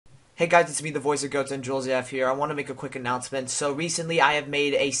Hey guys, it's me, the voice of Goten, Jules F here. I want to make a quick announcement. So recently I have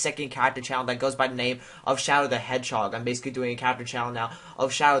made a second character channel that goes by the name of Shadow the Hedgehog. I'm basically doing a character channel now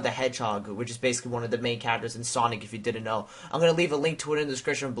of Shadow the Hedgehog, which is basically one of the main characters in Sonic, if you didn't know. I'm going to leave a link to it in the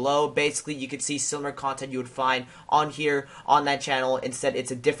description below. Basically, you can see similar content you would find on here, on that channel. Instead, it's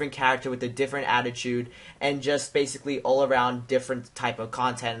a different character with a different attitude, and just basically all around different type of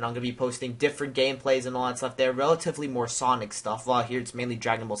content. And I'm going to be posting different gameplays and all that stuff there. Relatively more Sonic stuff, while here it's mainly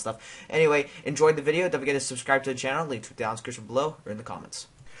Dragon Ball stuff. Anyway, enjoyed the video. Don't forget to subscribe to the channel. Link to it down in the description below or in the comments.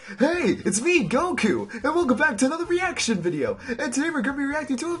 Hey, it's me, Goku, and welcome back to another reaction video. And today we're going to be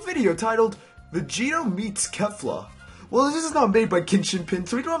reacting to a video titled Vegito meets Kefla. Well, this is not made by Kenshin Pin,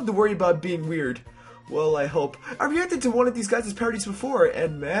 so we don't have to worry about being weird. Well, I hope. I reacted to one of these guys' parodies before,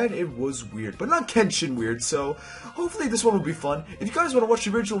 and man, it was weird. But not Kenshin weird, so hopefully this one will be fun. If you guys want to watch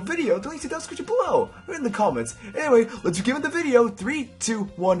the original video, the link's in the description below, or in the comments. Anyway, let's begin with the video. 3, 2,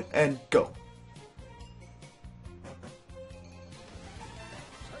 1, and go.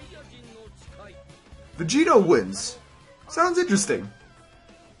 Vegito wins. Sounds interesting.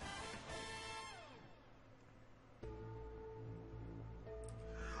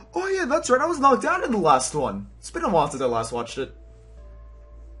 Oh yeah, that's right, I was knocked out in the last one. It's been a while since I last watched it.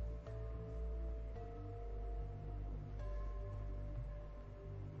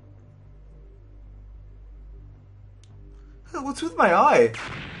 What's with my eye?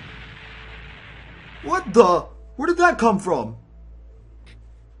 What the? Where did that come from?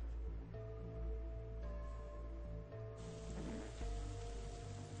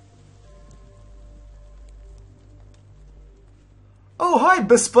 Oh, hi,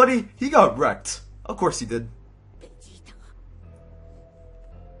 best buddy. He got wrecked. Of course he did.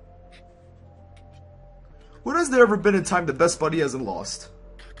 When has there ever been a time the best buddy hasn't lost?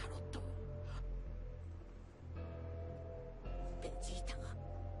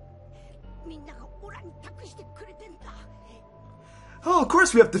 Oh, of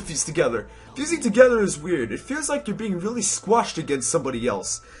course we have to fuse together. Fusing together is weird. It feels like you're being really squashed against somebody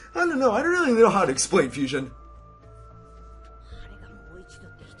else. I don't know. I don't really know how to explain fusion.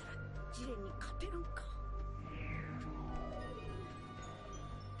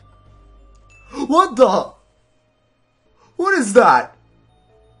 What the? What is that?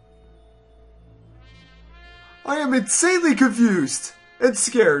 I am insanely confused and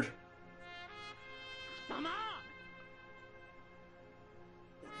scared.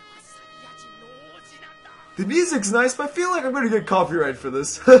 The music's nice, but I feel like I'm gonna get copyright for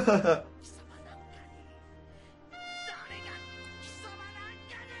this.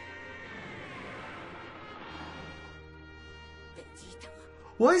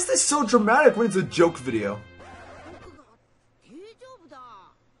 Why is this so dramatic when it's a joke video?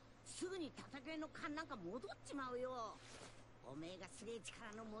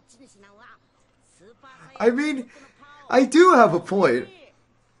 I mean, I do have a point.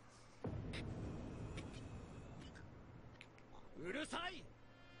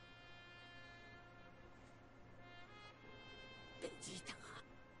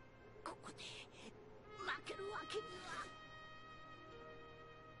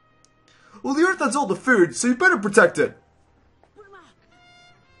 Well, the Earth has all the food, so you better protect it.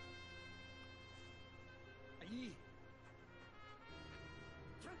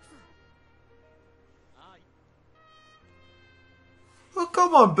 Oh,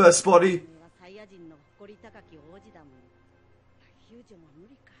 come on, best buddy.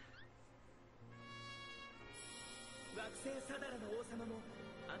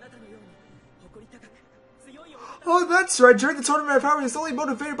 Oh, that's right. During the tournament of power, he's only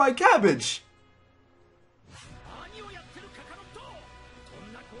motivated by cabbage.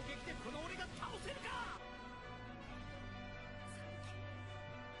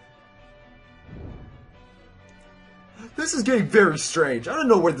 This is getting very strange. I don't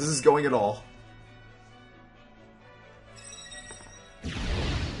know where this is going at all.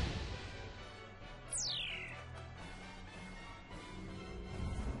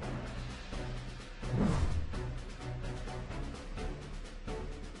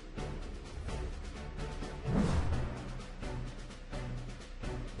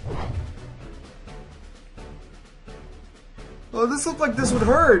 Oh, this looked like this would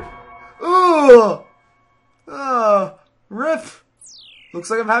hurt. Ugh! Rip. Looks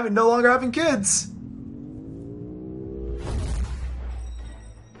like I'm no longer having kids.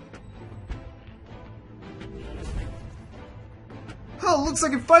 Oh, looks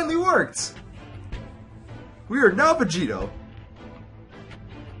like it finally worked. We are now Vegito.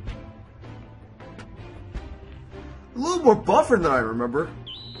 A little more buffer than I remember.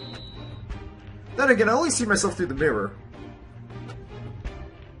 Then again, I only see myself through the mirror.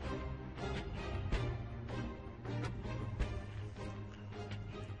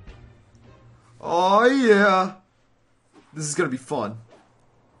 Oh yeah. This is gonna be fun.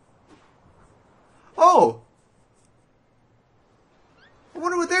 Oh! I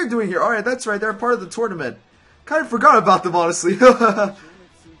wonder what they're doing here. Alright, that's right, they're part of the tournament. Kind of forgot about them, honestly.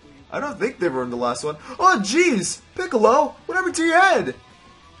 I don't think they were in the last one. Oh, jeez! Piccolo! What happened to your head?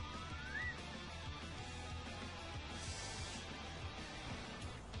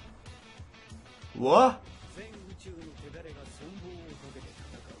 What?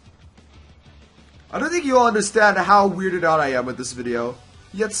 I don't think you all understand how weirded out I am with this video.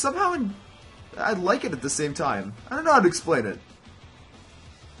 Yet somehow I like it at the same time. I don't know how to explain it.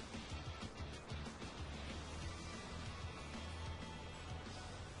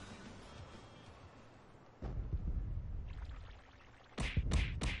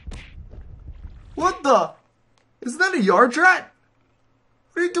 What the? Is that a yard rat?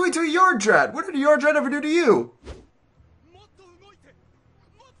 What are you doing to a yard rat? What did a yard rat ever do to you?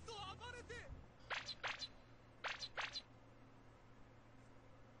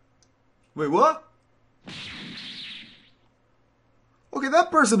 Wait, what? Okay,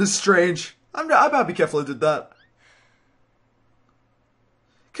 that person is strange. I'm happy Kefla did that.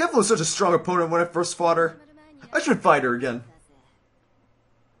 Kefla was such a strong opponent when I first fought her. I should fight her again.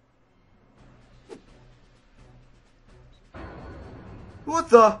 What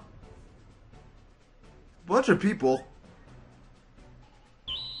the? Bunch of people.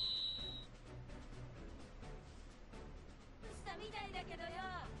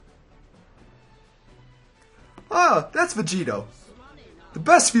 Ah, that's Vegito. The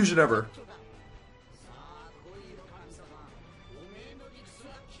best fusion ever.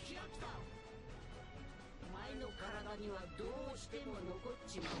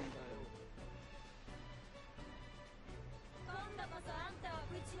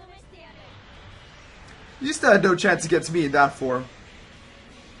 You still had no chance against me in that form.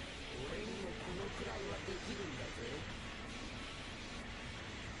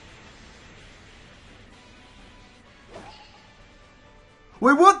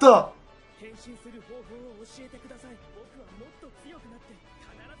 Wait, what the?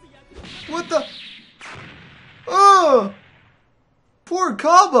 What the? Oh! Poor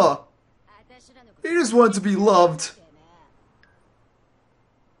Kaba! He just wanted to be loved.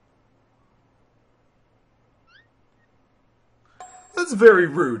 That's very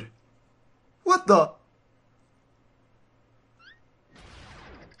rude. What the?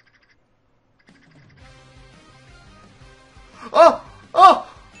 Oh! Oh!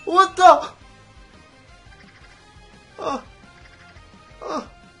 What the?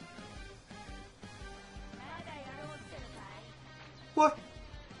 What?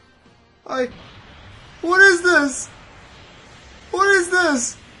 What is this? What is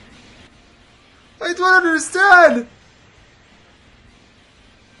this? I don't understand.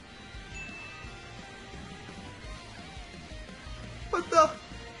 What the?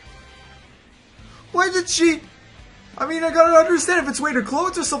 Why did she? I mean, I gotta understand if it's weight or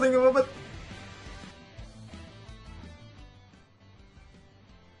clothes or something, but...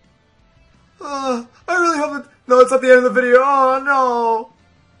 I really hope it... No, it's not the end of the video. Oh, no.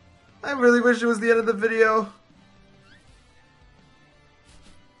 I really wish it was the end of the video.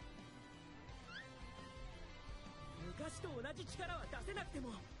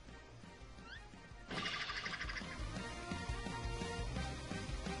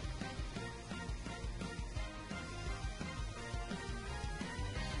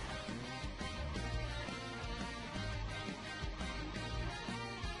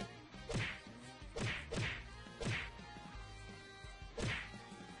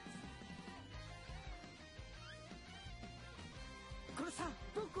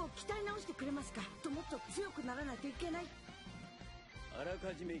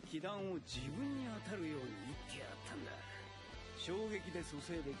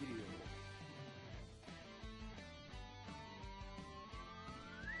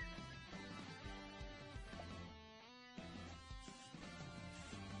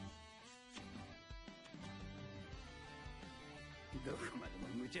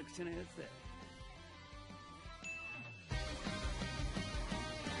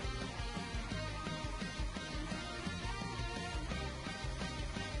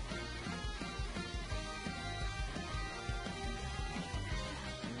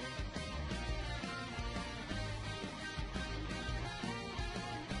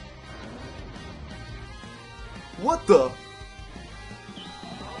 What the?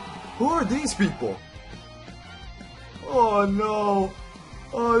 Who are these people? Oh no.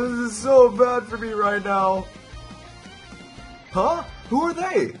 Oh, this is so bad for me right now. Huh? Who are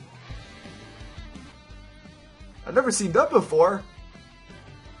they? I've never seen them before.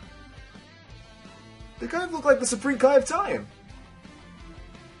 They kind of look like the Supreme Kai of Time.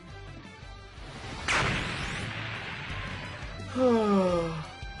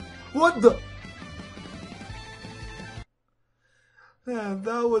 What the? Man,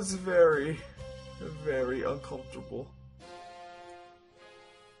 that was very, very uncomfortable.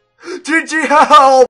 Gigi, help!